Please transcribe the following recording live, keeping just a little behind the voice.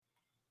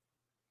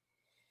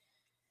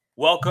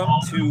Welcome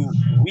to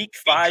Week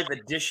 5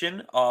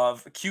 edition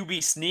of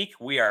QB Sneak.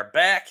 We are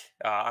back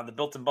on the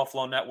Built in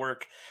Buffalo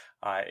Network.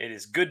 It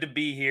is good to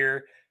be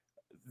here.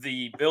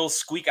 The Bills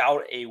squeak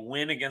out a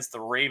win against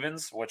the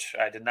Ravens, which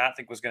I did not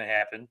think was going to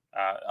happen.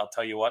 I'll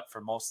tell you what,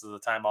 for most of the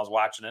time I was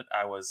watching it,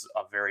 I was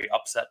a very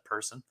upset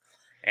person,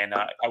 and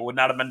I would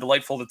not have been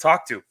delightful to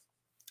talk to.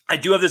 I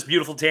do have this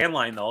beautiful tan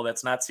line, though.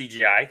 That's not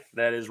CGI.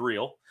 That is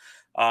real.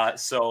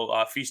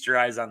 So feast your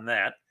eyes on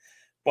that.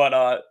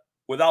 But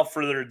without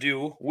further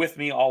ado, with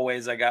me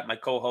always, I got my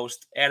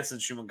co-host Addison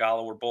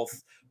Shumagala. We're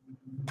both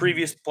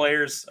previous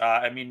players.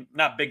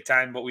 Not big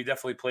time, but we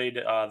definitely played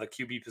the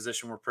QB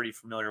position. We're pretty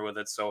familiar with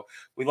it, so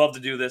we love to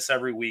do this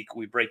every week.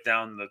 We break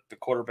down the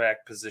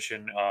quarterback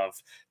position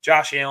of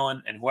Josh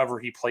Allen and whoever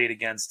he played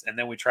against, and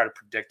then we try to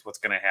predict what's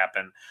going to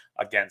happen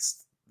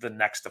against the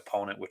next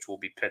opponent, which will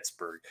be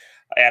Pittsburgh.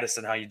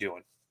 Addison, how you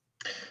doing?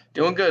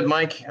 Doing good,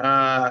 Mike.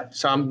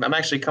 So I'm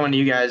actually coming to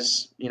you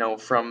guys,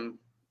 from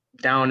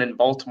down in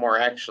Baltimore,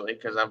 actually,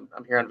 because I'm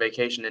here on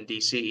vacation in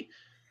DC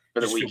for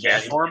the Just feel bad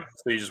weekend. for him,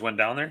 so you just went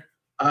down there.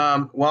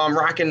 Well, I'm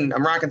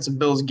rocking some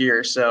Bills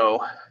gear, so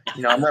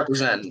I'm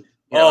representing.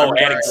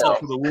 Adding salt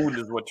to the wound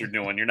is what you're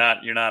doing. You're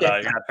not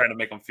trying to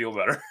make them feel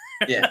better.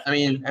 Yeah, I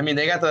mean,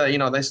 they got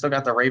they still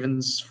got the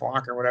Ravens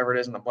flock or whatever it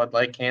is in the Bud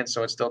Light can,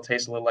 so it still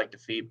tastes a little like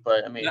defeat.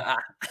 But I mean,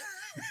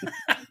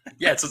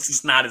 yeah, it's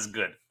just not as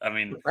good. I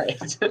mean, right.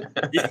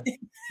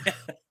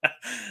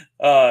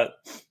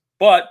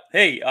 But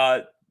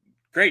hey,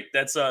 great.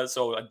 That's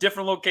so a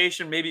different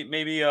location.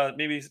 Maybe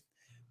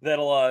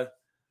that'll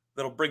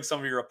bring some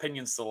of your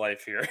opinions to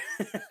life here.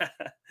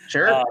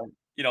 Sure.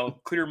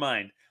 Clear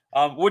mind.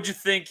 What'd you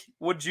think?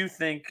 What'd you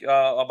think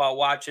about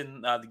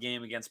watching the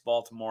game against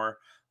Baltimore?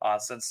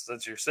 Since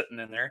you're sitting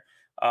in there,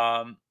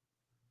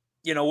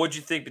 what'd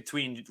you think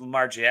between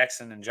Lamar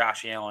Jackson and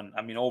Josh Allen?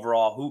 I mean,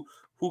 overall,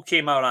 who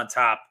came out on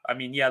top? I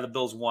mean, yeah, the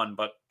Bills won,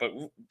 but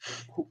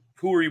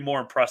who were you more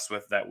impressed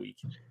with that week?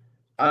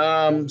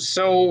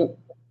 So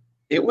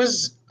it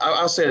was.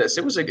 I'll say this: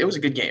 it was a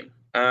good game.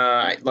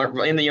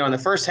 In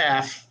the first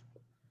half,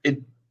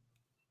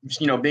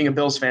 being a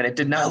Bills fan, it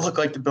did not look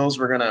like the Bills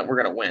were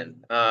gonna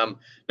win. Now,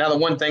 the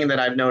one thing that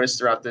I've noticed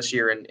throughout this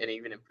year and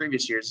even in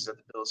previous years is that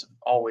the Bills have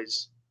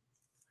always,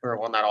 or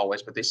well, not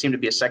always, but they seem to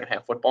be a second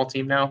half football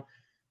team now.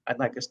 I'd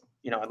like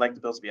the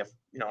Bills to be an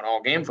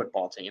all game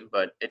football team,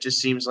 but it just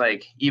seems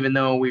like even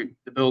though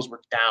the Bills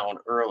were down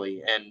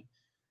early and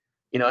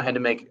had to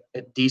make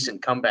a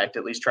decent comeback to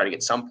at least try to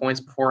get some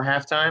points before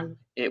halftime,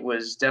 it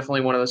was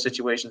definitely one of those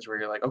situations where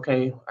you're like,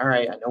 okay, all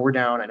right, I know we're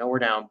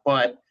down,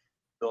 but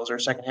Bills are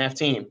a second half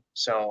team,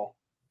 so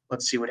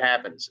let's see what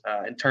happens.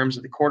 In terms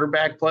of the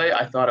quarterback play,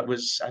 I thought it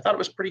was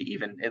pretty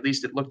even. At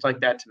least it looked like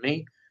that to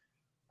me.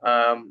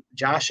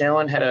 Josh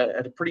Allen had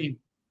a pretty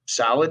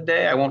solid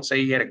day. I won't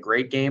say he had a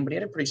great game, but he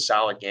had a pretty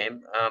solid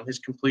game. His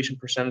completion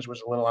percentage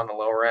was a little on the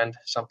lower end,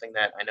 something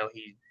that I know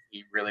he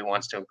really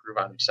wants to improve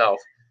on himself.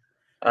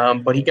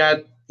 But he got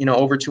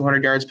over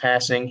 200 yards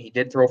passing. He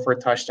did throw for a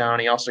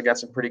touchdown. He also got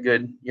some pretty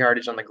good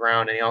yardage on the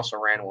ground, and he also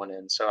ran one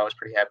in. So I was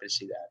pretty happy to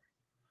see that.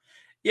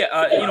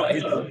 Yeah,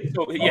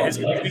 his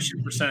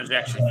completion percentage is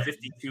actually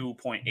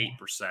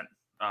 52.8%.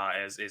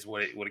 Is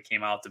what it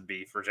came out to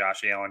be for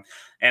Josh Allen,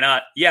 and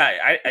I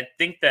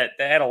think that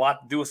had a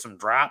lot to do with some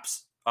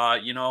drops.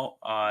 That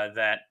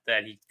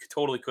he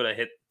totally could have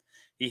hit.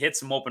 He hit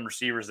some open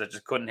receivers that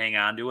just couldn't hang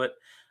on to it.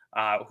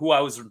 Who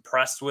I was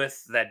impressed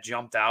with that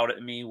jumped out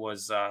at me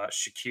was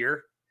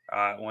Shakir.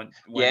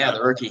 The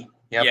rookie.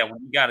 Yep. Yeah,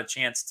 when he got a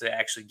chance to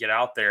actually get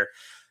out there,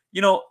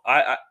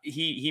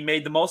 he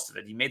made the most of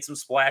it. He made some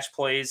splash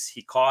plays.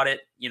 He caught it,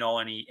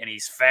 and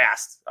he's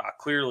fast.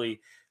 Clearly,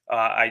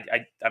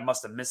 I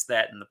must have missed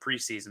that in the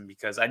preseason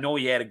because I know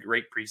he had a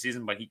great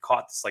preseason, but he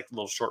caught this like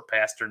little short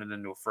pass, turned it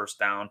into a first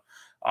down.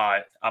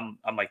 I'm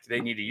like, they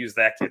need to use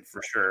that kid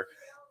for sure.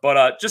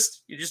 But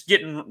just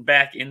getting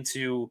back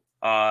into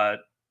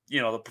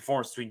the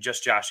performance between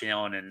just Josh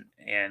Allen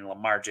and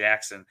Lamar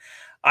Jackson.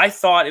 I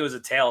thought it was a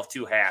tale of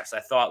two halves. I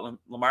thought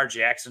Lamar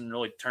Jackson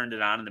really turned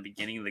it on in the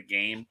beginning of the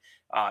game,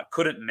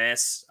 couldn't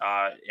miss,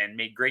 and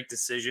made great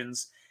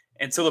decisions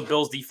until the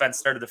Bills defense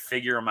started to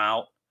figure him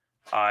out,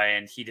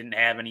 and he didn't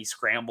have any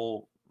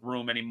scramble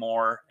room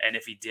anymore. And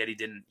if he did, he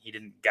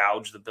didn't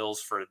gouge the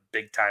Bills for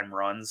big time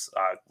runs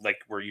like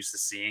we're used to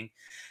seeing.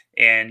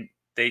 And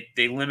they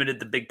limited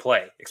the big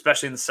play,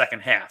 especially in the second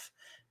half.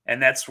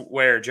 And that's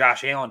where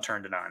Josh Allen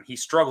turned it on. He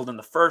struggled in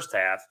the first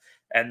half.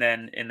 And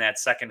then in that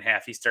second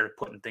half, he started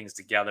putting things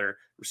together.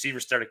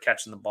 Receivers started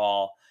catching the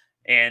ball.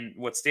 And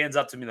what stands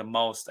out to me the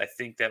most, I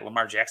think that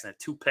Lamar Jackson had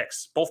 2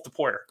 picks, both to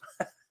Poyer.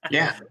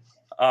 Yeah.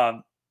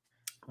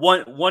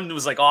 One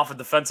was like off a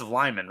defensive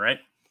lineman, right?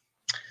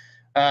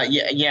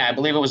 Yeah, I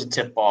believe it was a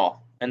tip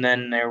ball. And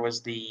then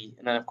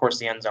of course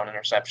the end zone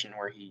interception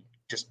where he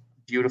just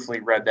beautifully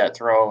read that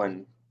throw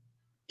and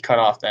cut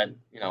off the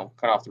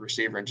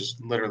receiver and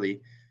just literally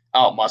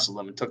out-muscled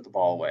him and took the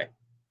ball away.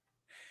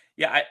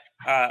 Yeah,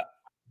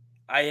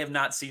 I have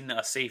not seen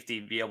a safety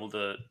be able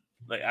to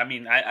Like, I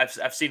mean,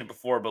 I've seen it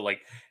before, but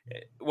like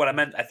what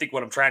I think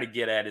what I'm trying to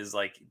get at is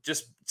like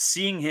just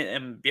seeing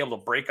him be able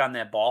to break on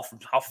that ball from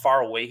how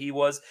far away he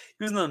was.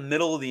 He was in the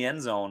middle of the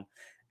end zone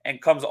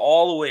and comes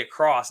all the way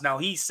across. Now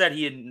he said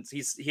he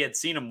had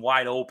seen him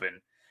wide open,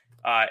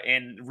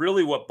 and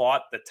really what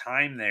bought the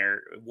time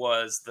there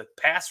was the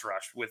pass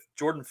rush with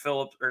Jordan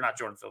Phillips or not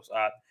Jordan Phillips,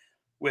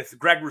 with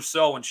Greg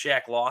Rousseau and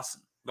Shaq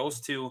Lawson.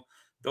 Those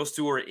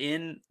two were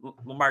in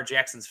Lamar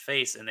Jackson's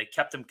face, and they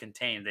kept him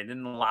contained. They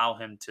didn't allow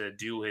him to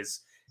do his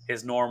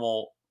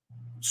normal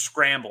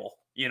scramble,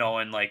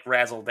 and like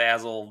razzle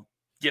dazzle,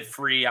 get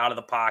free out of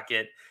the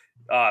pocket,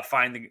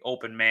 find the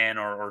open man,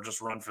 or just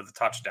run for the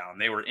touchdown.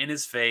 They were in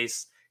his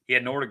face. He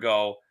had nowhere to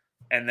go,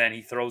 and then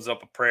he throws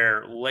up a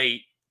prayer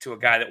late to a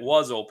guy that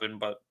was open,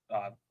 but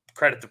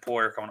credit to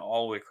Poyer coming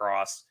all the way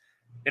across,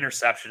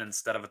 interception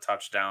instead of a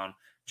touchdown,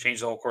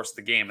 changed the whole course of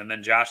the game. And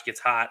then Josh gets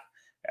hot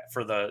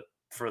for that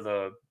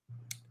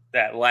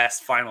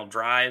last final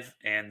drive,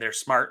 and they're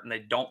smart and they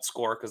don't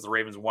score because the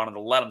Ravens wanted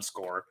to let them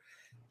score.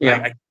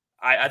 Yeah.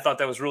 I thought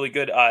that was really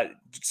good.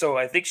 So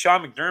I think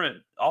Sean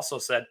McDermott also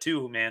said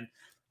too, man,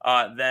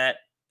 that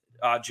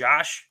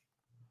Josh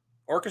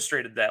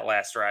orchestrated that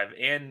last drive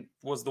and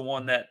was the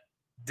one that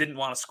didn't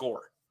want to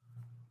score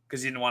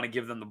because he didn't want to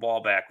give them the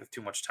ball back with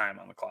too much time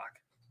on the clock.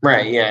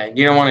 Right. Yeah.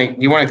 You want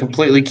to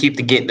completely keep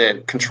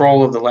the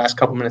control of the last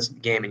couple minutes of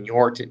the game in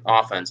your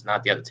offense,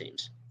 not the other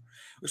teams.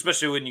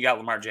 Especially when you got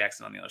Lamar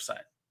Jackson on the other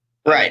side.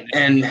 Right.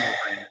 And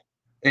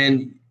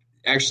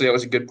actually, that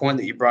was a good point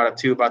that you brought up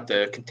too about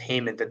the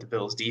containment that the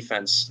Bills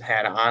defense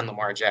had on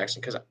Lamar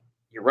Jackson. Because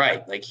you're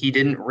right. Like, he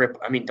didn't rip.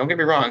 I mean, don't get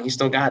me wrong. He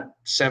still got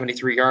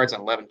 73 yards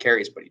on 11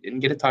 carries, but he didn't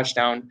get a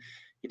touchdown.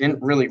 He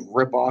didn't really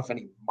rip off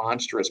any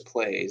monstrous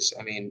plays.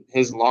 I mean,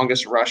 his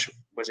longest rush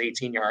was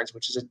 18 yards,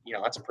 which is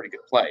that's a pretty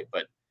good play.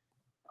 But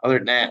other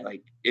than that,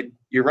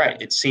 you're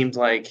right. It seemed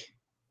like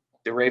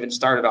the Ravens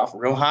started off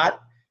real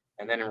hot,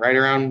 and then right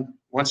around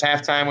once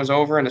halftime was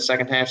over and the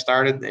second half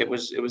started, it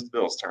was the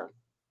Bills' turn.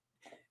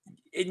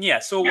 And yeah,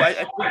 so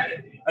I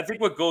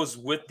think what goes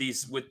with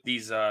these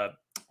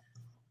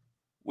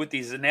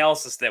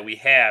analysis that we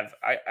have,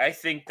 I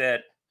think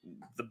that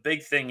the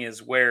big thing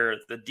is where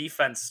the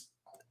defensive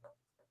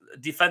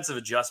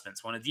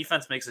adjustments. When a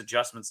defense makes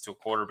adjustments to a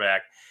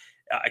quarterback,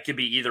 it can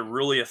be either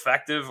really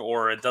effective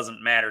or it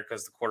doesn't matter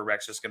because the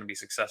quarterback's just going to be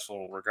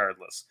successful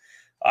regardless.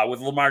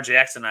 With Lamar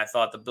Jackson, I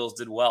thought the Bills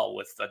did well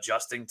with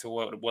adjusting to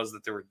what it was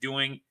that they were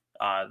doing,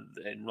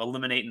 and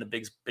eliminating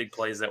the big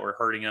plays that were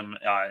hurting him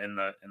in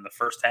the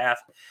first half,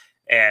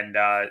 and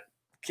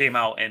came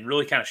out and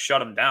really kind of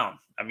shut him down.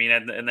 I mean,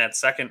 in that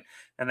second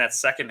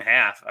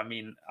half, I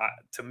mean,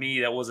 to me,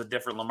 that was a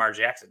different Lamar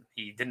Jackson.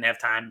 He didn't have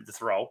time to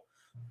throw,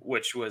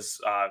 which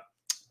was, I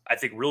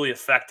think, really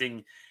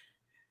affecting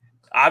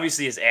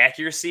obviously his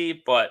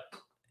accuracy, but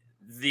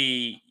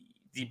the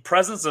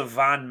presence of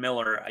Von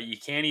Miller, you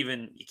can't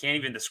even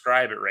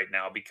describe it right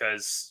now,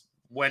 because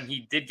when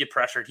he did get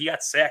pressured, he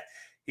got sacked.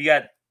 He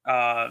got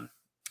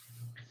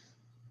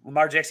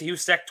Lamar Jackson. He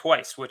was sacked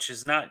twice, which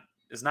is not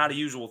a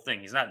usual thing.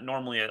 He's not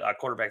normally a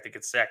quarterback that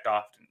gets sacked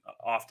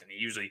often. He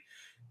usually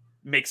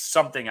makes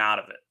something out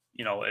of it,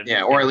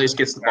 or at least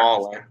gets the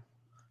ball away.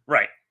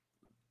 Right.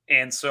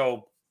 And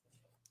so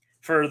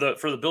for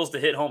the Bills to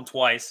hit home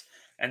twice,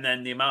 and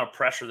then the amount of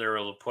pressure they were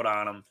able to put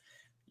on him,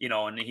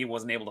 and he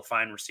wasn't able to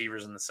find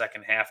receivers in the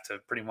second half to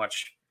pretty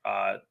much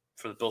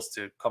for the Bills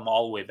to come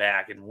all the way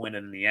back and win it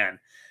in the end.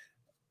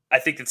 I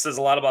think it says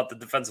a lot about the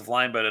defensive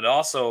line, but it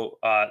also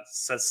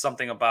says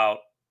something about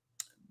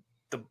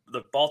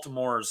the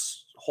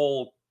Baltimore's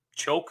whole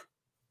choke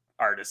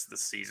artist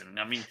this season.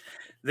 I mean,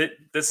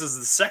 this is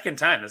the second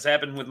time this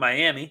happened with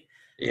Miami.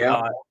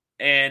 Yeah.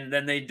 And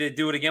then they did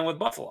do it again with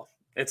Buffalo.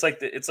 It's like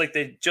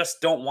they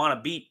just don't want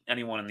to beat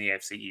anyone in the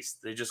AFC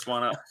East. They just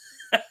want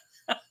to.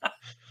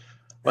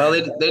 Well,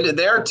 they did.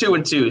 They are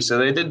 2-2, so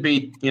they did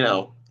beat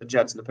the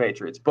Jets and the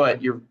Patriots.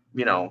 But you're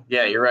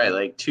right.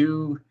 Like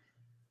two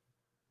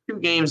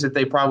games that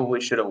they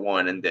probably should have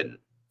won and didn't.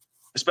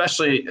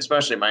 Especially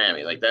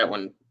Miami. Like that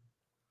one.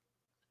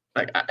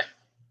 Like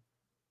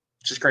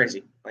it's just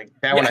crazy. Like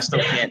that one,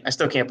 I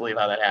still can't believe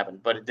how that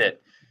happened, but it did.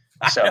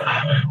 So.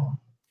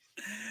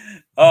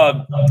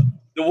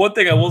 The one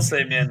thing I will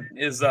say, man,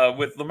 is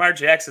with Lamar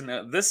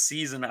Jackson this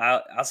season,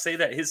 I'll say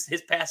that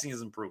his passing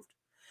has improved.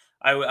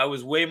 I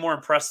was way more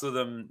impressed with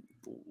him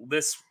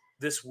this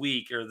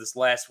week or this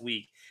last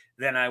week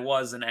than I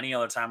was in any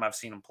other time I've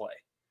seen him play.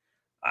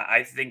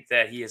 I think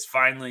that he has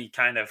finally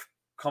kind of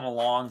come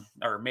along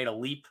or made a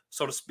leap,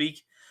 so to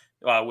speak,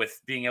 with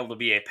being able to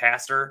be a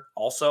passer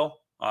also,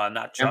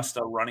 not just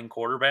a running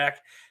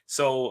quarterback.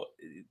 So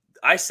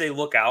I say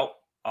look out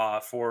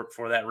for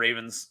that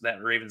Ravens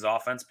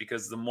offense,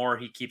 because the more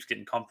he keeps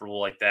getting comfortable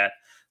like that,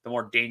 the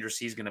more dangerous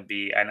he's going to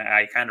be. And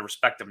I kind of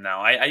respect him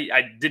now.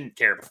 I didn't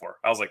care before.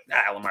 I was like,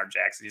 Lamar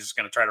Jackson, he's just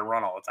going to try to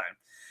run all the time.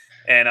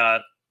 And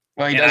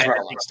well, he does run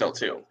a lot still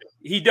too.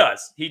 He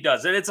does,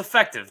 and it's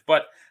effective.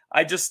 But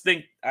I just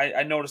think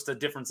I noticed a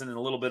difference in a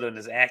little bit in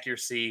his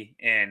accuracy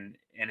and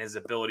his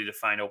ability to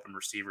find open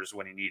receivers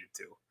when he needed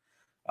to.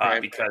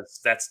 Right.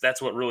 because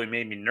that's what really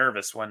made me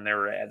nervous when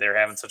they're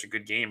having such a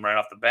good game right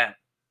off the bat.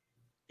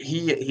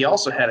 He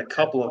also had a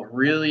couple of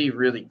really,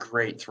 really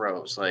great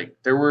throws. Like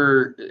it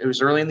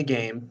was early in the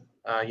game,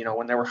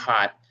 when they were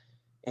hot.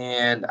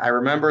 And I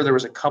remember there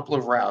was a couple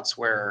of routes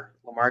where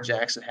Lamar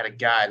Jackson had a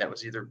guy that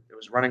was it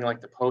was running like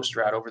the post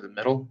route over the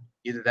middle,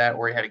 either that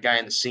or he had a guy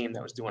in the seam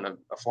that was doing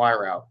a fly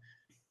route.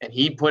 And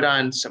he put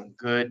on some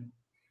good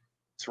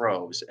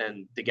throws,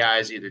 and the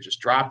guys either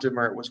just dropped him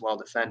or it was well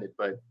defended.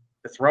 But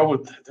the throw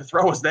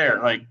was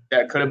there. Like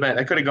that could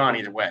have gone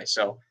either way.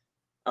 So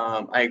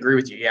I agree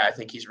with you. Yeah, I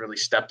think he's really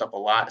stepped up a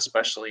lot,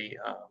 especially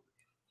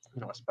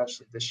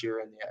especially this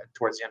year and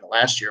towards the end of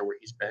last year, where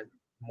he's been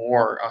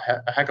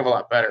a heck of a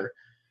lot better,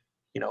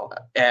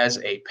 as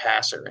a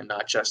passer and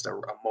not just a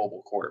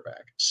mobile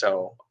quarterback.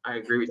 So I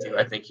agree with you.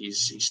 I think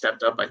he's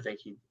stepped up. I think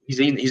he's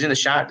in the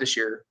shot this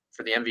year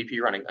for the MVP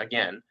running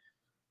again,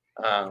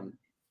 and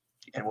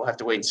we'll have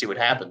to wait and see what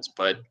happens.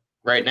 But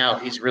right now,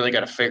 he's really got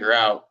to figure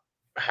out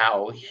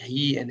how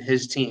he and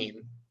his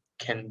team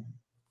can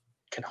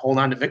hold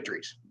on to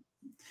victories.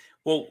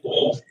 Well,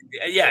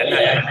 yeah,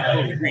 I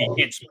totally agree. You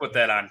can't just put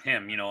that on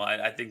him.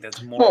 I think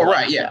that's more. Well,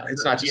 right, yeah,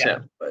 it's not just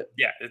him, but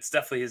yeah, it's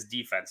definitely his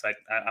defense.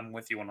 I'm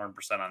with you 100%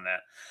 on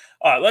that.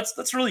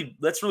 Let's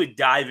really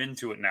dive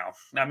into it now.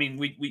 I mean,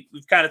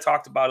 we've kind of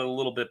talked about it a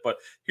little bit, but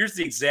here's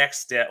the exact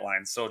stat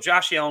line. So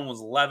Josh Allen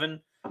was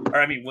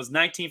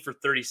 19 for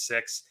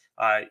 36,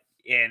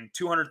 and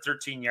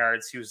 213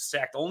 yards. He was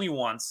sacked only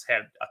once,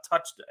 had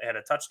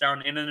a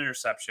touchdown and an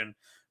interception,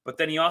 but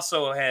then he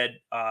also had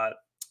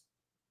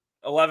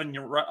 11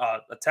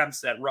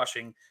 attempts at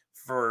rushing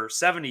for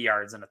 70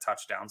 yards and a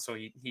touchdown. So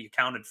he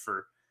accounted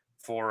for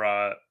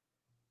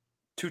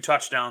 2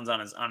 touchdowns on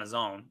his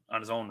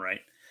own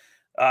right.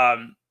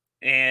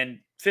 And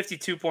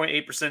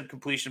 52.8%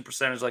 completion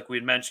percentage, like we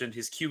had mentioned.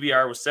 His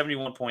QBR was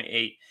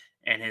 71.8,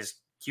 and his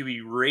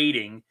QB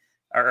rating,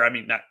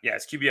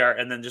 his QBR,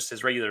 and then just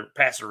his regular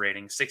passer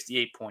rating,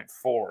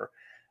 68.4.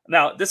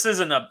 Now, this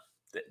isn't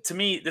to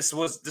me, this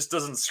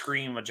doesn't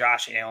scream a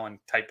Josh Allen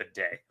type of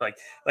day.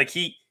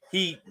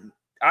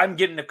 I'm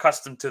getting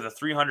accustomed to the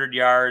 300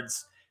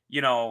 yards,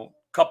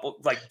 couple,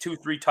 like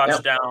 2-3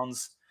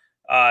 touchdowns.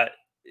 Yep.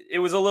 It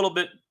was a little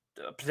bit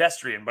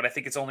pedestrian, but I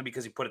think it's only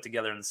because he put it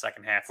together in the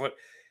second half.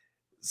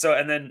 So,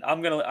 and then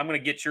I'm gonna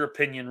get your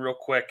opinion real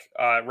quick.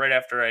 Right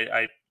after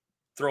I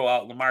throw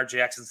out Lamar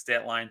Jackson's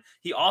stat line,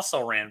 he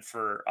also ran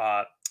for.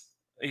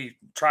 He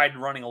tried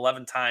running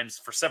 11 times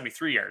for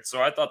 73 yards.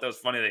 So I thought that was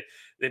funny.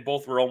 They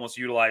both were almost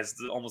utilized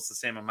almost the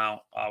same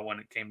amount when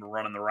it came to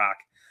running the rock.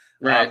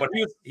 Right. But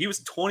he was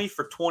 20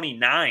 for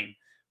 29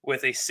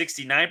 with a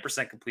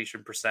 69%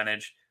 completion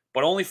percentage,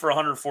 but only for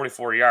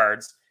 144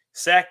 yards,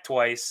 sacked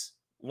twice,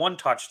 1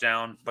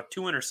 touchdown, but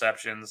 2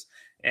 interceptions.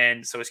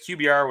 And so his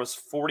QBR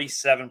was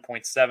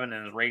 47.7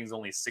 and his rating's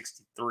only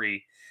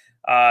 63.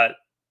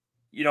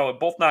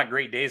 Both not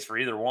great days for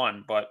either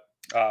one, but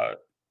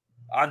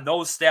on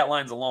those stat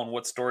lines alone,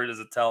 what story does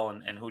it tell,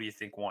 and who do you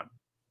think won?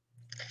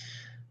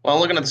 Well,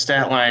 looking at the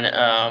stat line,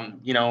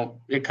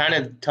 it kind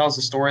of tells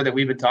the story that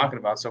we've been talking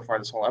about so far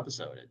this whole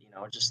episode.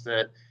 Just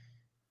that,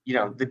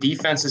 the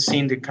defenses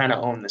seem to kind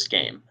of own this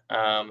game.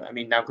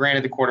 Now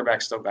granted, the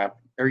quarterback still got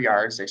their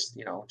yards.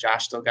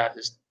 Josh still got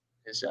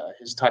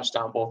his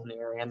touchdown both in the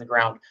air and the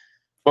ground.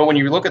 But when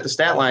you look at the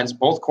stat lines,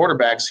 both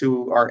quarterbacks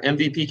who are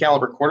MVP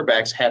caliber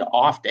quarterbacks had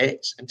off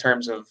days in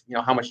terms of,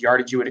 how much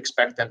yardage you would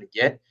expect them to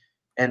get.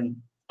 And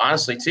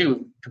honestly,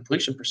 too,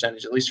 completion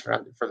percentage, at least for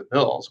the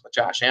Bills with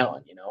Josh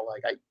Allen,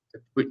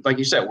 like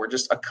you said, we're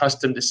just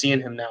accustomed to seeing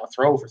him now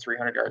throw for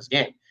 300 yards a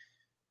game.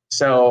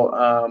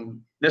 So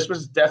this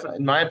was definitely,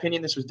 in my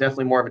opinion,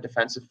 more of a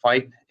defensive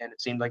fight, and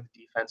it seemed like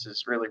the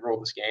defenses really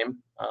ruled this game.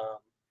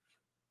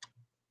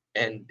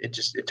 And it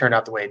turned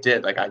out the way it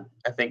did. Like I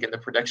think in the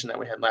prediction that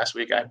we had last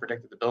week, I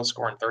predicted the Bills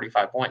scoring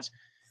 35 points.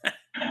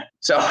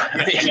 So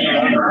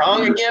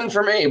wrong again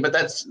for me, but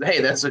that's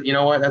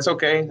that's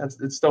okay.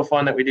 It's still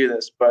fun that we do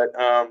this, but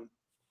I'm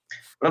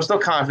still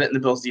confident in the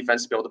Bills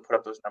defense to be able to put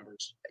up those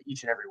numbers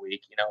each and every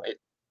week.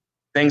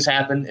 Things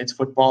happen. It's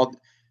football.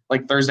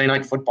 Like Thursday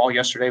night football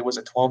yesterday was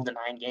a 12-9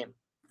 game.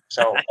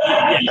 So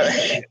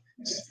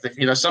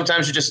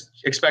sometimes you're just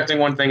expecting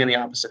one thing and the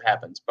opposite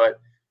happens. But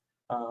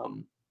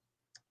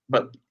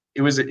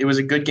it was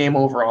a good game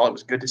overall. It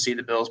was good to see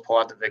the Bills pull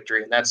out the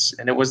victory,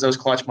 and it was those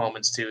clutch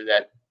moments too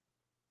that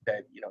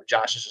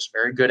Josh is just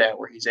very good at,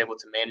 where he's able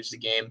to manage the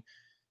game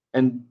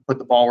and put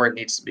the ball where it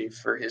needs to be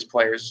for his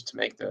players to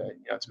make the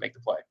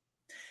play.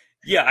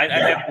 Yeah,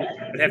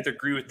 I'd have to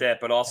agree with that,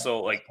 but also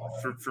like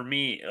for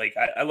me, like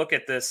I look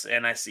at this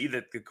and I see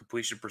that the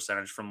completion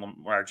percentage from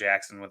Lamar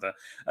Jackson with a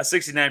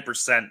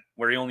 69%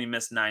 where he only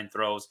missed 9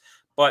 throws,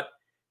 but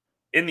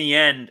in the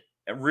end,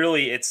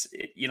 really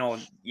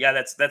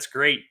that's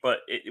great, but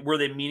were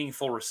they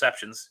meaningful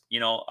receptions?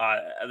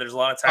 There's a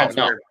lot of times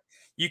where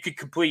you could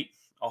complete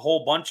a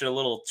whole bunch of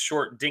little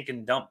short dink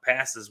and dump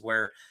passes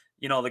where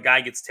the guy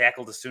gets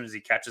tackled as soon as he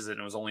catches it and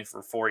it was only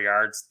for 4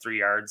 yards, 3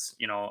 yards,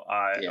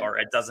 or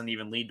it doesn't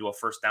even lead to a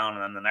first down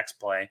and then the next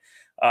play.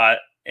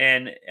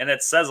 and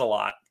that says a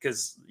lot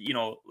because,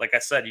 like I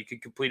said, you can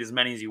complete as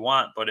many as you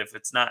want, but if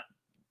it's not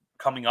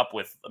coming up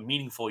with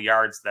meaningful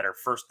yards that are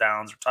first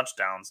downs or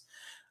touchdowns,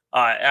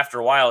 after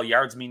a while,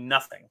 yards mean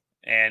nothing.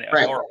 And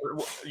Right. or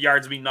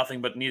yards mean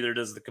nothing, but neither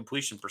does the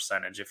completion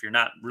percentage if you're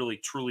not really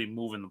truly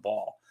moving the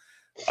ball.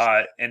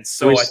 And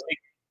so I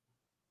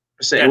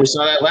think we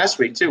saw that last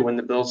week too when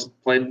the Bills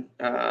played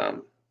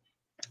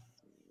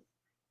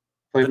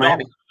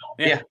Miami.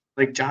 Yeah,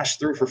 like Josh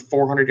threw for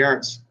 400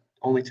 yards,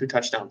 only 2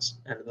 touchdowns,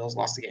 and the Bills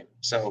lost the game.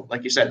 So,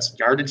 like you said,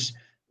 yardage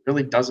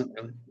really doesn't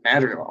really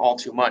matter all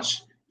too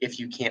much if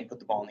you can't put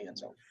the ball in the end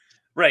zone.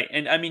 Right.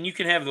 And I mean, you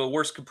can have the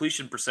worst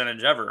completion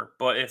percentage ever,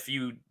 but if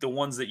the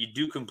ones that you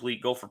do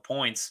complete go for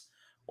points,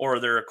 or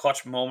they're a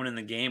clutch moment in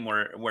the game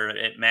where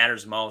it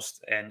matters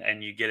most,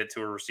 and you get it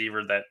to a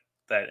receiver that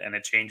and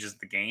it changes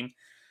the game,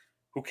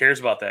 who cares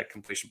about that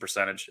completion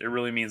percentage? It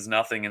really means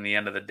nothing in the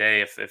end of the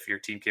day if your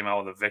team came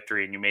out with a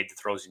victory and you made the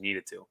throws you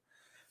needed to.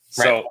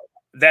 So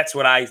that's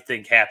what I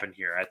think happened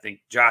here. I think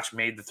Josh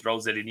made the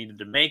throws that he needed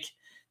to make.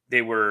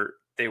 They were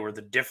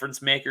the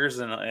difference makers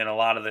in a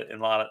lot of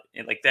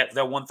like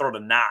that one throw to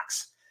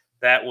Knox.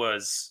 That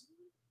was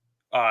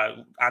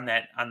on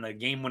the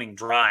game-winning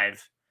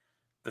drive.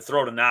 The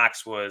throw to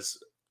Knox was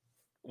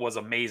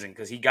amazing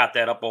because he got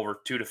that up over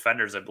 2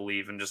 defenders, I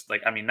believe, and just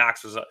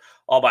Knox was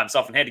all by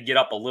himself and had to get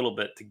up a little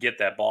bit to get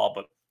that ball.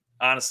 But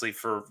honestly,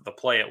 for the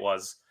play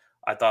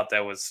I thought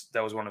that was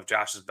one of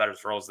Josh's better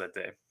throws that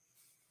day.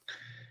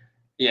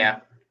 Yeah,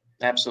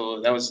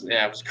 absolutely. It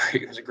was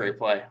great. It was a great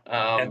play.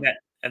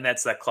 And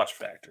that's that clutch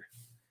factor.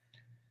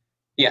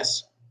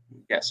 Yes,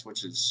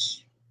 which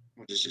is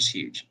just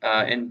huge.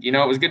 And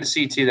it was good to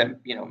see too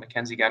that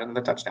McKenzie got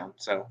another touchdown.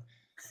 So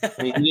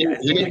I mean, he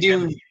didn't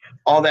do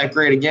all that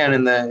great again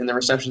in the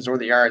receptions or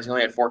the yards. He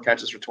only had 4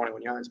 catches for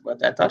 21 yards, but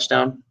that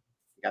touchdown,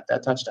 he got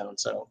that touchdown.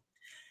 So,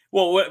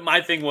 well, what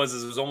my thing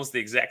was it was almost the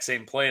exact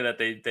same play that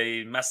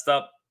they messed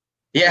up.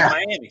 Yeah, in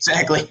Miami.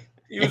 Exactly.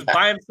 He was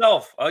by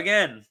himself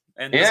again,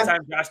 and this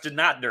time Josh did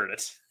not dirt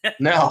it.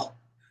 No.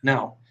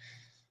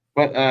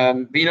 But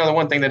the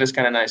one thing that is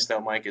kind of nice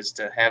though, Mike, is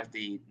to have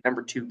the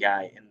number 2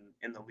 guy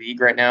in the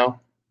league right now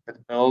for the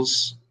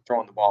Bills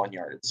throwing the ball in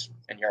yardage.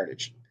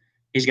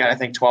 He's got, I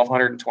think,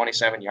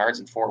 1,227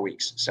 yards in 4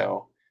 weeks.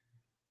 So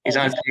he's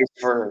on pace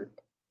for,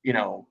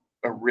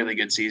 a really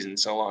good season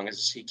so long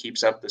as he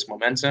keeps up this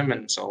momentum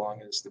and so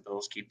long as the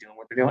Bills keep doing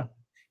what they're doing.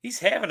 He's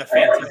having a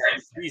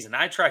fantastic season.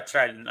 I try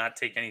to not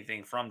take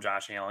anything from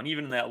Josh Allen,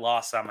 even that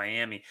loss on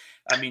Miami.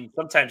 I mean,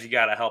 sometimes you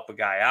got to help a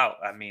guy out.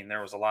 I mean,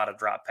 there was a lot of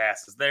drop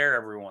passes there.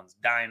 Everyone's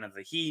dying of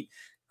the heat,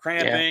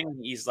 cramping.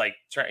 Yeah.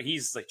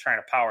 He's trying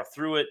to power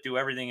through it, do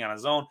everything on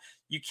his own.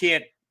 You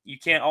can't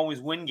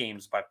always win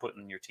games by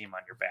putting your team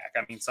on your back.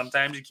 I mean,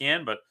 sometimes you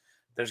can, but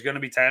there's going to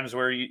be times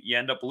where you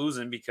end up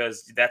losing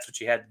because that's what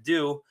you had to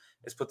do,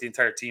 is put the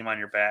entire team on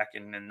your back.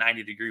 And in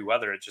 90-degree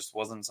weather, it just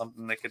wasn't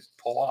something they could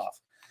pull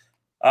off.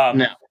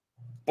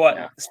 But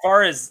as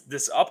far as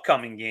this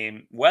upcoming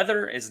game,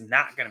 weather is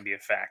not going to be a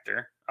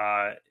factor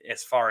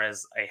as far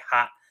as a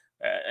hot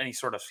any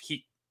sort of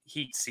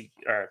heat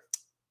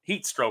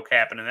stroke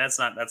happening. That's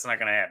not going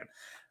to happen.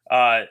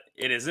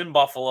 It is in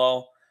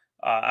Buffalo.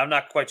 I'm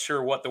not quite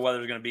sure what the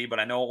weather is going to be, but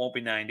I know it won't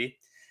be 90,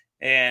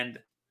 and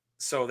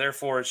so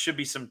therefore it should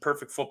be some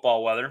perfect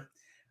football weather.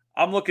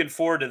 I'm looking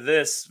forward to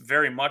this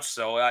very much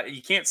so.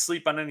 You can't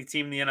sleep on any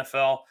team in the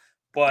NFL,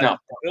 but the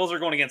Bills are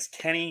going against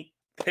Kenny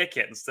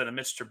Pickett instead of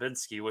Mitch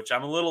Trubisky, which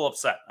I'm a little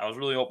upset. I was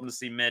really hoping to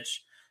see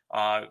Mitch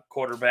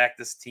quarterback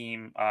this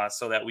team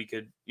so that we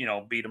could,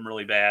 beat them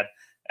really bad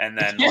and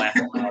then laugh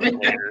about it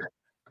later.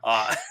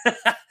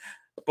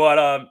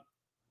 But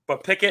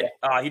Pickett,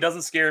 he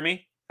doesn't scare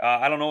me.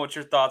 I don't know what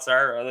your thoughts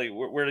are.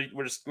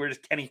 Where does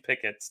Kenny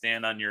Pickett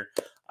stand on your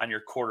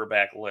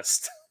quarterback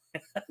list?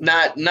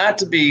 Not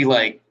to be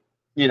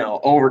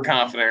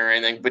overconfident or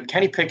anything, but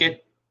Kenny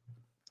Pickett,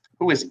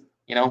 who is he?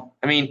 I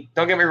mean,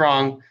 don't get me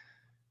wrong.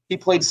 He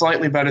played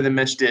slightly better than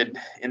Mitch did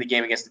in the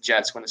game against the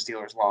Jets when the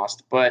Steelers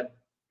lost. But,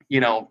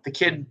 the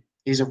kid,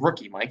 he's a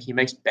rookie, Mike. He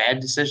makes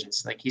bad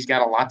decisions. He's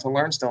got a lot to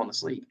learn still in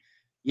this league.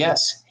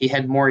 Yes, he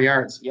had more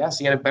yards. Yes,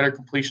 he had a better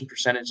completion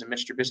percentage than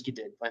Mitch Trubisky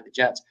did playing the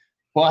Jets.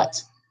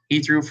 But he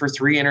threw for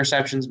 3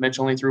 interceptions. Mitch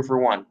only threw for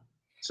 1.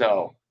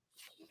 So.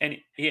 And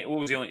what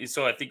was the only?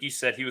 So I think you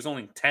said he was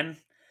only 10.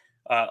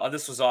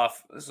 This was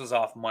off,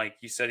 Mike.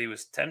 You said he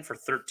was 10 for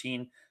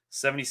 13.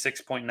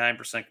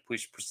 76.9%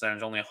 completion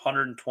percentage, only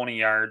 120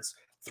 yards,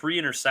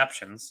 3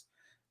 interceptions,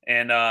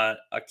 and a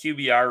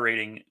QBR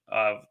rating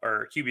of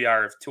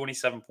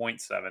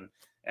 27.7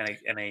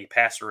 and a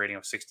passer rating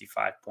of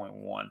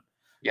 65.1.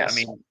 Yes. I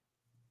mean,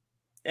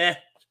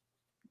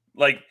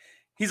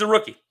 he's a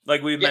rookie,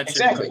 like we mentioned.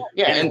 Exactly.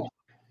 Yeah, and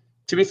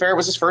to be fair, it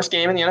was his first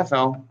game in the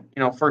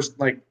NFL. First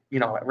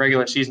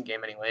regular season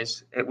game,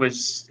 anyways. It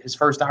was his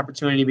first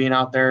opportunity being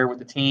out there with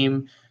the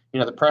team.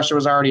 The pressure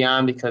was already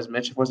on because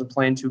Mitch wasn't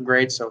playing too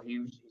great, so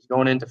he's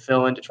going in to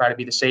fill in to try to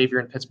be the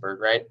savior in Pittsburgh,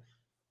 right?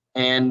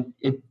 And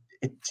it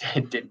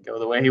didn't go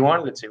the way he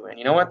wanted it to. And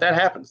you know what? That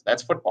happens.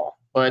 That's football.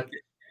 But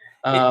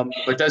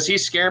But does he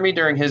scare me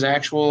during his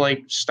actual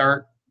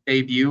start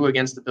debut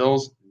against the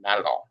Bills? Not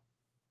at all.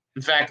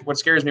 In fact, what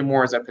scares me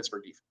more is that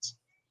Pittsburgh defense.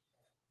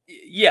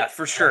 Yeah,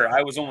 for sure.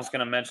 I was almost going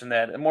to mention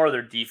that more of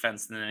their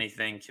defense than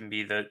anything can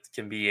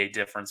be a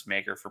difference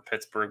maker for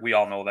Pittsburgh. We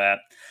all know that.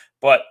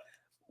 But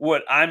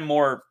what I'm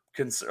more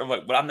concerned,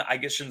 what I'm I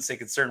guess shouldn't say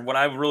concerned. What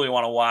I really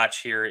want to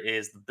watch here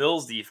is the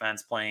Bills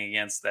defense playing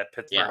against that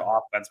Pittsburgh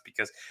offense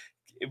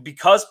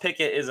because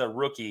Pickett is a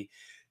rookie.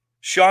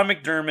 Sean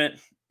McDermott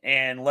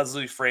and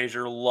Leslie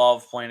Frazier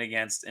love playing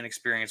against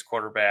inexperienced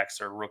quarterbacks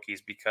or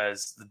rookies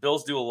because the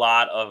Bills do a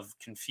lot of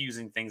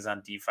confusing things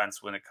on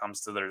defense when it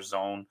comes to their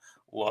zone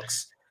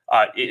looks.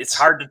 It's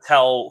hard to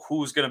tell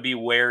who's going to be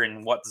where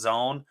in what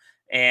zone.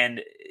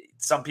 And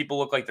some people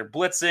look like they're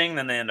blitzing,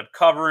 then they end up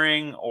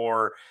covering,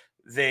 or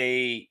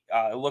it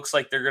looks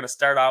like they're going to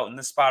start out in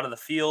this spot of the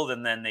field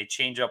and then they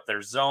change up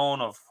their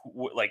zone of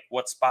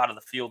what spot of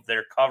the field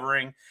they're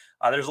covering.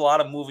 There's a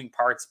lot of moving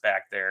parts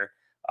back there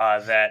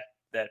that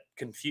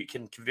can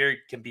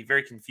be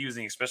very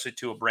confusing, especially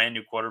to a brand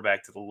new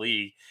quarterback to the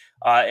league,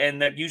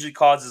 and that usually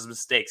causes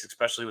mistakes,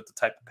 especially with the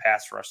type of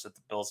pass rush that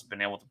the Bills have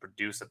been able to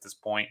produce at this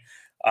point.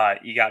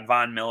 You got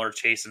Von Miller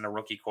chasing a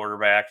rookie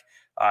quarterback.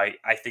 I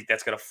think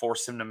that's going to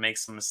force him to make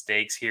some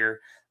mistakes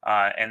here,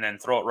 and then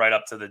throw it right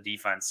up to the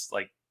defense,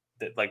 like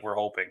we're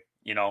hoping,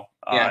 and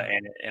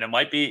it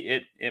might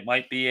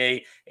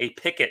be a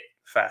Pickett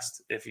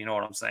fest, if you know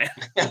what I'm saying.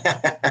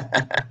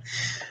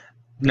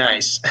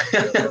 Nice.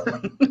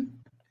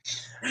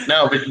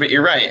 No, but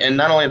you're right. And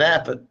not only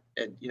that, but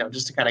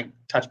just to kind of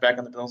touch back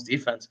on the Bills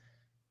defense,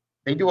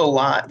 they do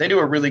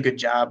a really good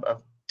job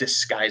of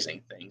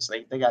disguising things.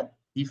 They got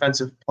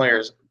defensive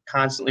players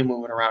constantly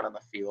moving around on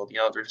the field.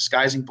 They're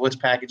disguising blitz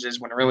packages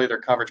when really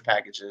they're coverage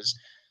packages.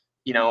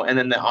 And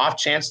then the off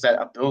chance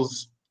that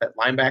that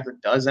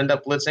linebacker does end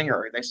up blitzing,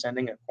 or are they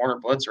sending a corner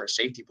blitz or a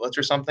safety blitz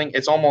or something,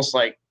 it's almost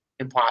like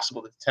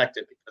impossible to detect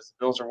it because the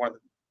Bills are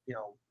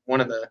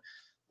one of the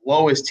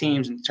lowest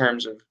teams in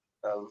terms of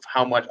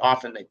how much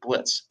often they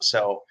blitz.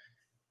 So,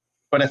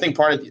 but I think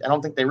I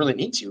don't think they really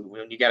need to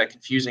when you got a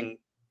confusing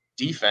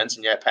defense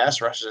and yet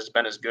pass rush has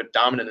been as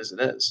dominant as it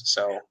is.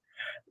 So,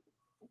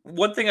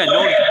 one thing I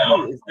noticed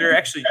too is they're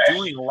actually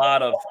doing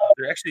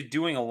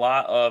a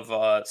lot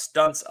of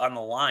stunts on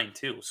the line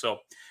too. So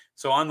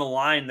on the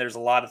line, there's a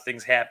lot of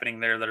things happening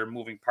there that are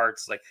moving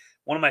parts. Like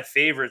one of my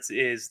favorites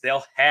is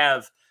they'll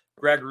have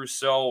Greg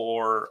Rousseau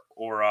or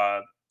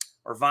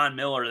Von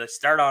Miller that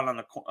start out on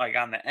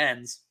the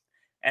ends,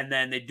 and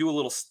then they do a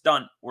little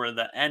stunt where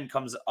the end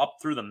comes up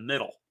through the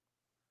middle.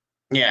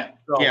 Yeah,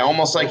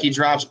 almost like he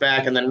drops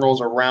back and then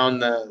rolls around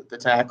the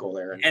tackle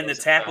there. And the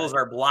tackles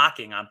are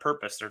blocking on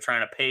purpose. They're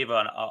trying to pave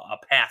a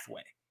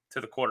pathway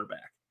to the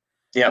quarterback.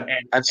 Yeah,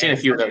 I've seen a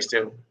few of those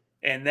too.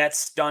 And that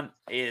stunt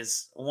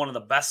is one of the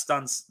best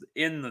stunts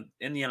in the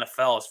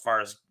NFL as far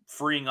as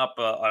freeing up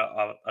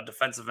a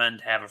defensive end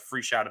to have a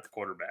free shot at the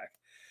quarterback.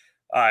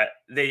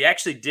 They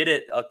actually did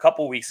it a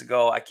couple weeks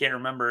ago. I can't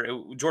remember.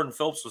 Jordan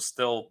Phillips was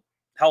still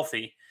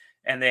healthy,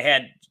 and they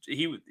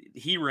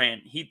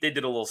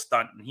did a little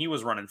stunt, and he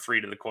was running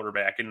free to the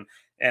quarterback, and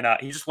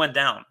he just went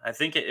down. I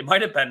think it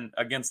might have been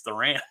against the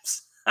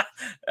Rams.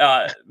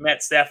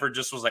 Matt Stafford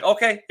just was like,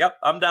 "Okay, yep,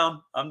 I'm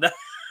down.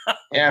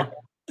 Yeah,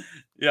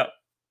 yep.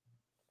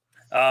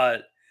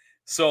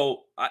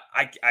 So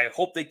I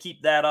hope they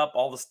keep that up,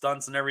 all the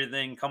stunts and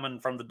everything coming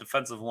from the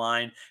defensive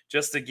line,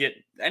 just to get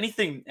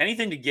anything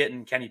to get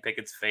in Kenny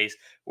Pickett's face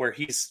where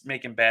he's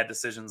making bad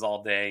decisions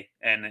all day,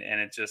 and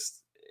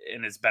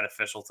it's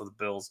beneficial to the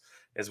Bills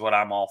is what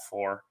I'm all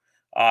for.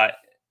 I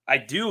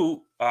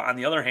do, on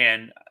the other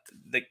hand,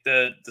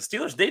 the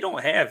Steelers, they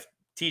don't have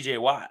TJ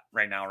Watt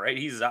right now, right?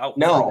 He's out.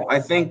 No, I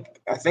think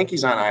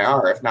he's on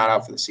IR, if not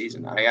out for the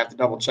season. I have to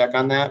double check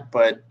on that,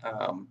 but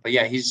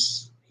yeah,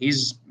 he's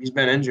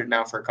been injured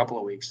now for a couple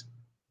of weeks.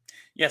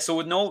 Yeah, so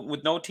with no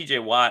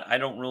TJ Watt, I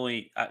don't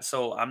really.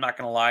 So I'm not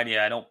going to lie to you,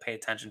 I don't pay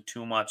attention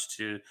too much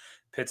to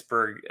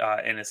Pittsburgh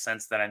in a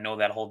sense that I know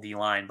that whole D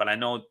line, but I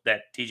know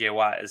that TJ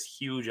Watt is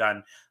huge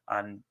on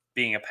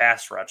being a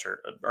pass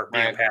rusher or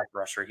being a pass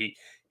rusher.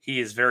 He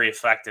is very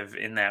effective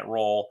in that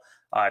role.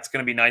 It's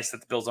going to be nice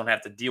that the Bills don't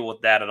have to deal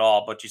with that at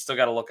all, but you still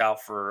got to look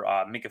out for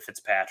Minkah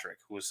Fitzpatrick,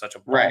 who is such a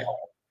ball.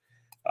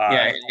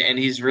 Right. And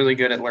he's really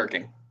good at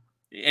lurking.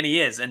 And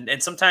he is.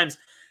 And sometimes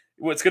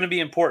what's going to be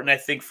important, I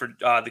think, for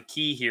the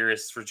key here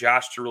is for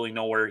Josh to really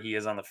know where he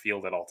is on the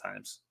field at all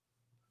times.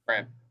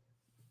 Right.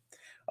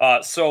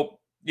 So,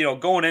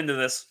 going into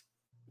this,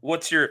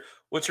 what's your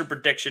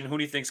prediction? Who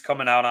do you think's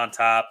coming out on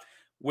top?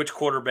 Which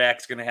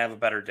quarterback's going to have a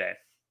better day?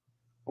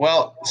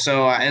 Well,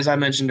 so as I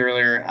mentioned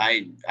earlier,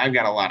 I've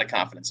got a lot of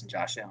confidence in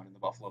Josh Allen and the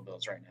Buffalo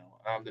Bills right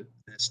now. The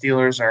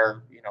Steelers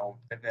are,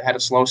 they've had a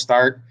slow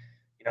start.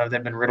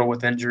 They've been riddled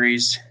with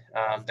injuries.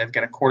 They've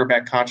got a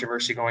quarterback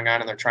controversy going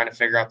on, and they're trying to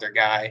figure out their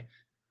guy.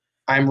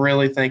 I'm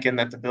really thinking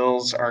that the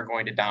Bills are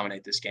going to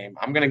dominate this game.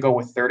 I'm going to go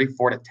with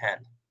 34-10.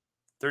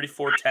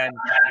 34-10,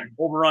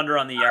 over under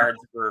on the yards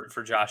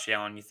for Josh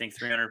Allen. You think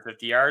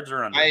 350 yards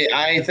or under?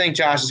 I think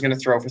Josh is going to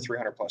throw for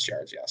 300 plus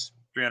yards. Yes.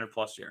 300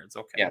 plus yards.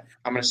 Okay. Yeah,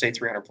 I'm going to say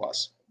 300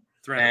 plus.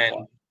 300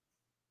 plus.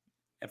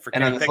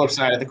 And on the flip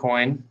side of the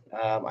coin,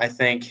 I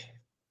think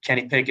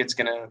Kenny Pickett's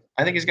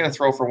he's going to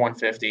throw for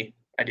 150.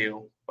 I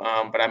do.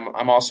 But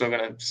I'm also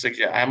going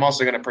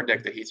to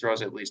predict that he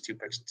throws at least 2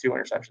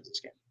 interceptions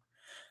this game.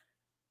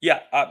 Yeah.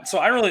 So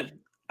I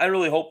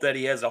really hope that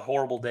he has a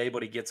horrible day,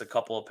 but he gets a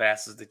couple of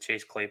passes to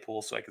Chase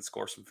Claypool so I can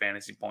score some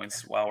fantasy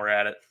points while we're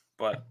at it.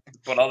 But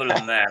other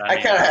than that, I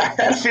had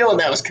a feeling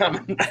that was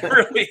coming.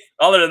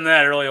 Other than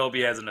that, I really hope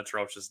he has an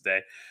atrocious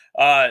day.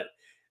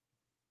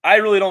 I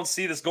really don't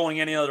see this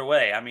going any other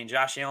way. I mean,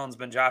 Josh Allen's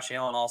been Josh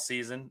Allen all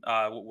season,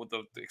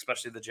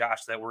 especially the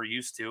Josh that we're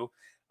used to.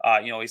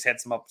 He's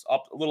had some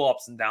little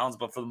ups and downs,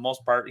 but for the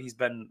most part, he's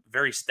been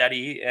very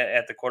steady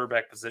at the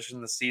quarterback position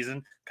this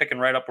season, picking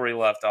right up where he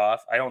left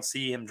off. I don't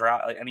see him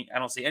drop I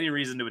don't see any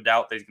reason to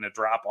doubt that he's going to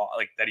drop off,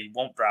 that he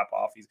won't drop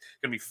off. He's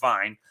going to be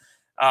fine.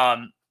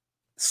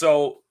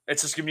 So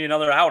it's just going to be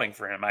another outing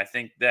for him. I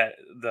think that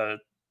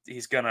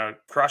he's going to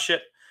crush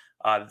it.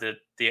 The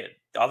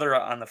other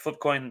on the flip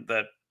coin,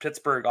 the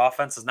Pittsburgh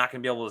offense is not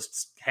going to be able to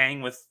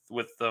hang with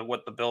what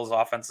the Bills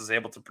offense is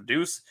able to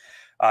produce.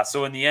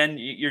 So in the end,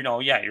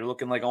 you're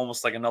looking like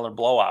almost like another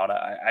blowout.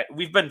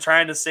 We've been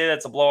trying to say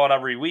that's a blowout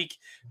every week.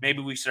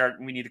 Maybe we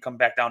need to come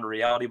back down to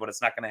reality, but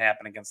it's not going to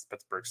happen against the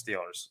Pittsburgh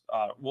Steelers.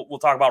 We'll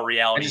talk about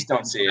reality. I just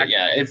don't see it.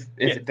 Yeah, if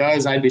it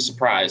does, I'd be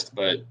surprised,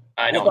 but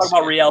we'll talk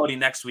about reality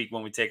next week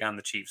when we take on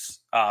the Chiefs.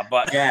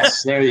 But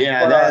yes,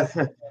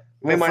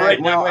 we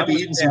might be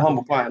eating some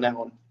humble pie on that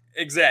one.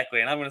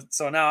 Exactly, and I'm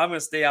gonna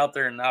stay out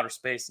there in outer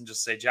space and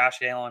just say Josh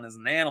Allen is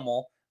an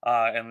animal.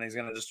 And he's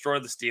going to destroy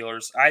the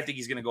Steelers. I think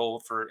he's going to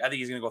go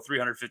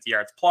 350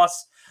 yards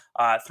plus,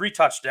 3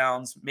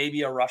 touchdowns,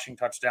 maybe a rushing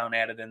touchdown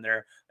added in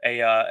there,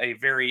 a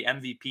very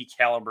MVP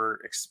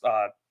caliber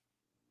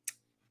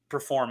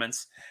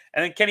performance.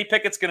 And then Kenny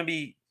Pickett's going to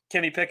be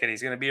Kenny Pickett.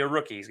 He's going to be a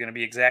rookie. He's going to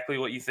be exactly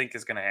what you think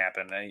is going to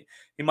happen.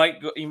 He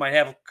might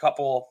have a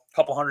couple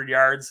hundred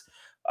yards.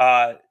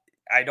 I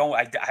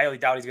highly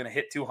doubt he's going to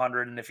hit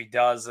 200, and if he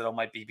does, it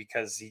might be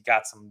because he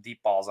got some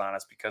deep balls on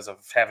us because of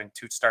having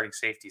 2 starting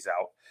safeties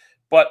out.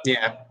 But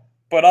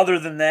other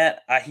than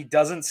that, he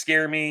doesn't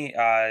scare me.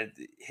 The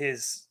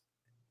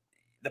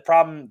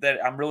problem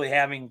that I'm really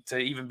having to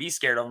even be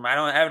scared of him, I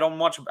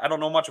don't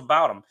know much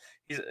about him.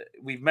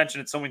 We've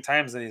mentioned it so many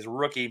times that he's a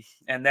rookie,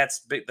 and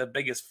that's the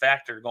biggest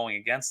factor going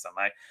against him.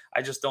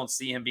 I just don't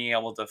see him being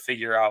able to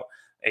figure out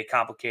a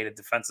complicated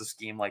defensive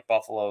scheme like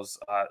Buffalo's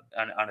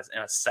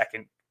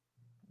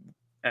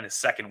in his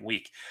second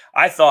week.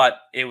 I thought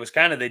it was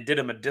they did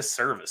him a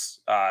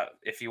disservice,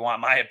 if you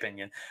want my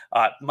opinion.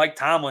 Mike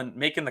Tomlin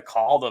making the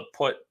call to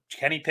put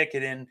Kenny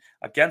Pickett in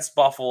against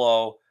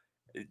Buffalo.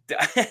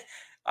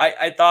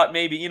 I thought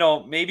maybe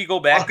go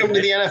back. Welcome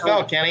to the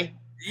NFL, Kenny.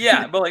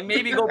 Yeah, but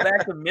maybe go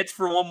back to Mitch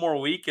for one more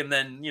week and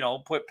then,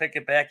 put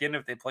Pickett back in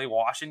if they play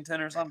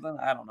Washington or something.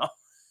 I don't know.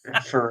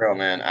 For real,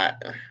 man.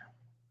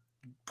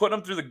 Put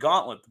him through the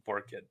gauntlet, the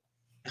poor kid.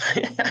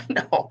 I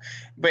know.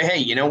 But hey,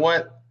 you know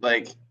what?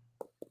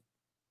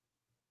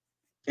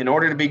 In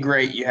order to be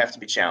great, you have to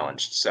be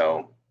challenged.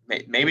 So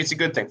maybe it's a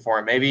good thing for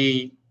him.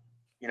 Maybe,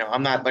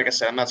 I'm not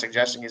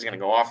suggesting he's going to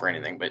go off or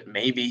anything, but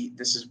maybe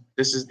this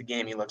is the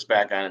game he looks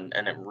back on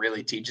and it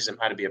really teaches him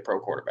how to be a pro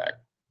quarterback.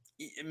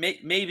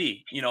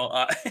 Maybe,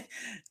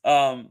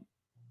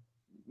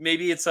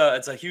 maybe it's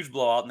a huge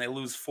blowout and they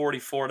lose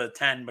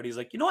 44-10, but he's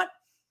like, you know what?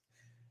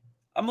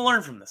 I'm going to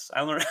learn from this.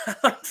 I learned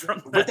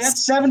from this. But that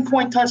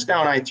 7-point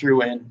touchdown I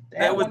threw in,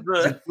 that was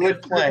a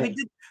good play.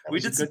 We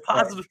did some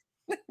positive.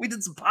 We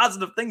did some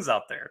positive things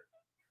out there.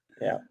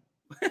 Yeah.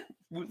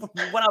 we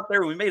went out there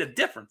and we made a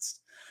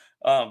difference.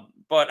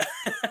 But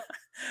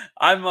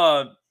I'm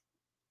a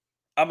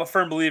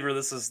firm believer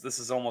this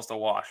is almost a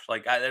wash.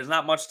 There's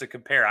not much to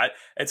compare.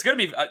 It's going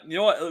to be you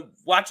know what,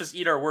 watch us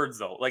eat our words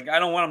though. I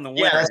don't want them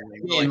to win. Yeah, that's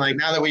what I mean.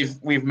 Now that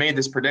we've made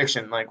this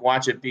prediction,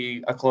 watch it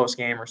be a close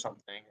game or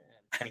something.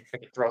 And Kenny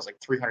Pickett throws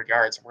 300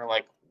 yards and we're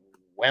like,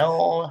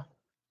 well,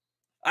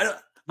 I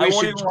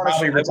won't even want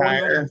to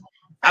retire.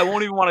 I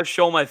won't even want to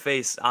show my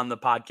face on the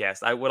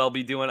podcast. What I'll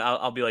be doing,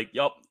 I'll be like,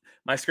 yup,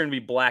 my screen will be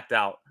blacked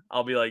out.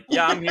 I'll be like,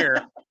 yeah, I'm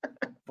here,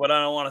 but I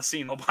don't want to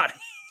see nobody.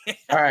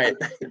 All right.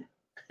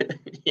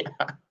 Yeah.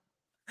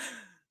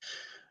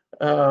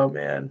 Oh,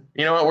 man.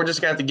 You know what? We're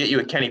just going to have to get you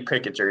a Kenny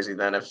Pickett jersey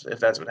then if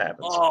that's what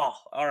happens. Oh,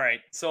 all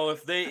right. So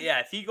if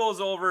he goes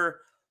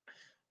over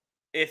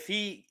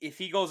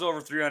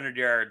 300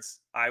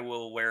 yards, I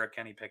will wear a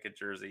Kenny Pickett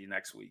jersey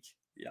next week.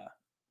 Yeah.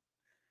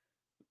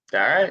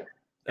 All right.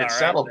 It's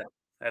settled.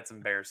 That's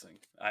embarrassing.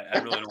 I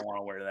really don't want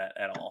to wear that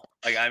at all.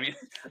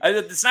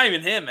 It's not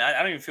even him. I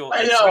don't even feel.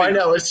 I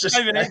know. It's just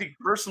not even anything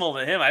personal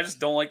to him. I just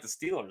don't like the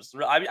Steelers.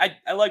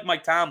 I like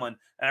Mike Tomlin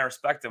and I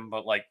respect him,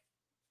 but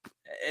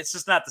it's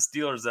just not the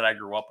Steelers that I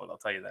grew up with. I'll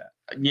tell you that.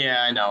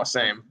 Yeah, I know.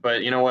 Same.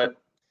 But you know what?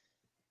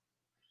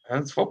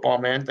 That's football,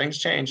 man. Things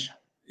change.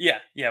 Yeah.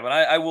 But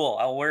I will.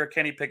 I'll wear a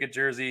Kenny Pickett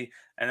jersey,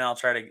 and then I'll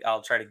try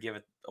to give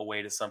it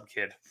away to some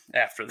kid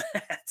after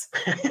that.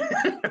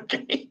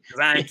 Okay. Because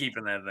I ain't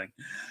keeping that thing.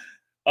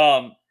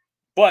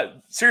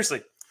 But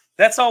seriously,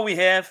 That's all we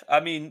have. I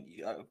mean,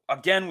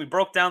 again, we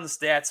broke down the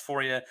stats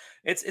for you.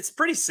 It's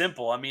pretty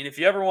simple. I mean, if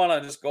you ever want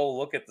to just go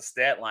look at the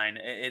stat line,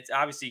 it's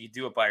obviously you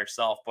do it by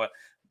yourself, but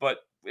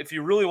if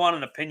you really want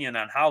an opinion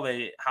on how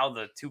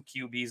the two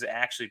QBs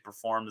actually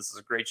perform, this is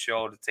a great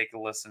show to take a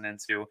listen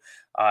into.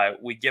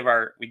 We give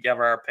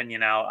our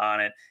opinion out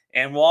on it,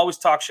 and we'll always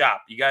talk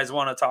shop. You guys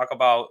want to talk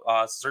about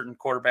certain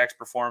quarterbacks'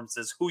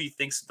 performances, who you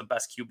think's the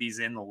best QBs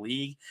in the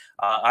league?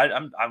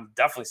 I'm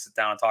definitely sit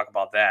down and talk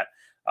about that.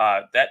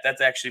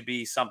 That's actually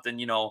be something,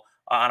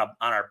 on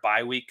our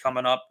bye week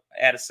coming up,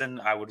 Addison.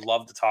 I would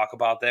love to talk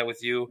about that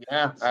with you.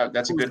 Yeah,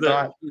 that's a good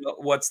thought.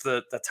 What's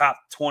the top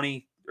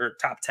 20 or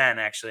top 10?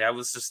 Actually, I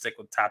was just stick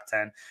with top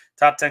 10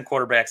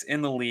 quarterbacks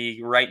in the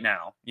league right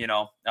now.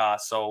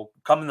 So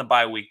coming the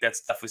bye week, that's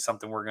definitely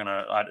something we're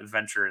gonna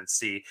adventure and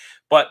see.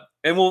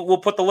 And we'll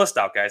put the list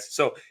out, guys.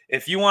 So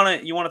if you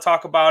wanna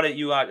talk about it,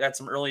 you got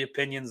some early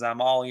opinions. I'm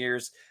all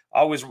ears.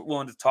 Always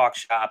willing to talk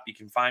shop. You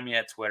can find me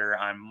at Twitter.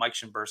 I'm Mike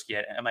Shimbursky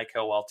at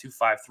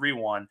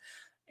MIKOL2531.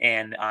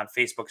 And on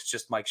Facebook, it's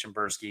just Mike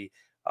Shimbursky.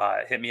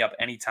 Hit me up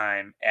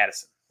anytime,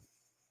 Addison.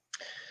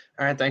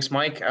 All right, thanks,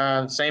 Mike.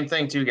 Same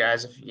thing too,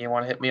 guys. If you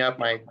want to hit me up,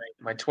 my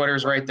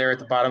Twitter's right there at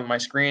the bottom of my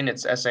screen.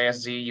 It's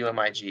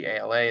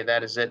SASZUMIGALA.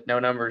 That is it. No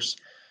numbers.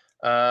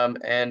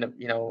 And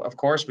of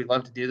course, we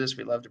love to do this.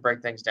 We love to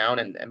break things down.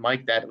 And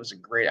Mike, that was a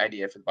great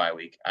idea for the bye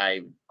week.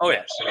 I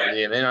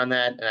absolutely am in on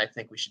that, and I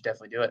think we should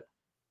definitely do it.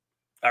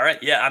 All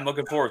right. Yeah, I'm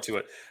looking forward to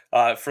it.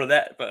 For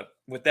that, but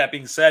with that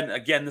being said,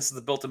 again, this is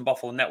the Built in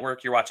Buffalo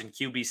Network. You're watching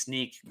QB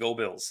Sneak. Go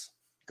Bills.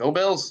 Go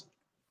Bills.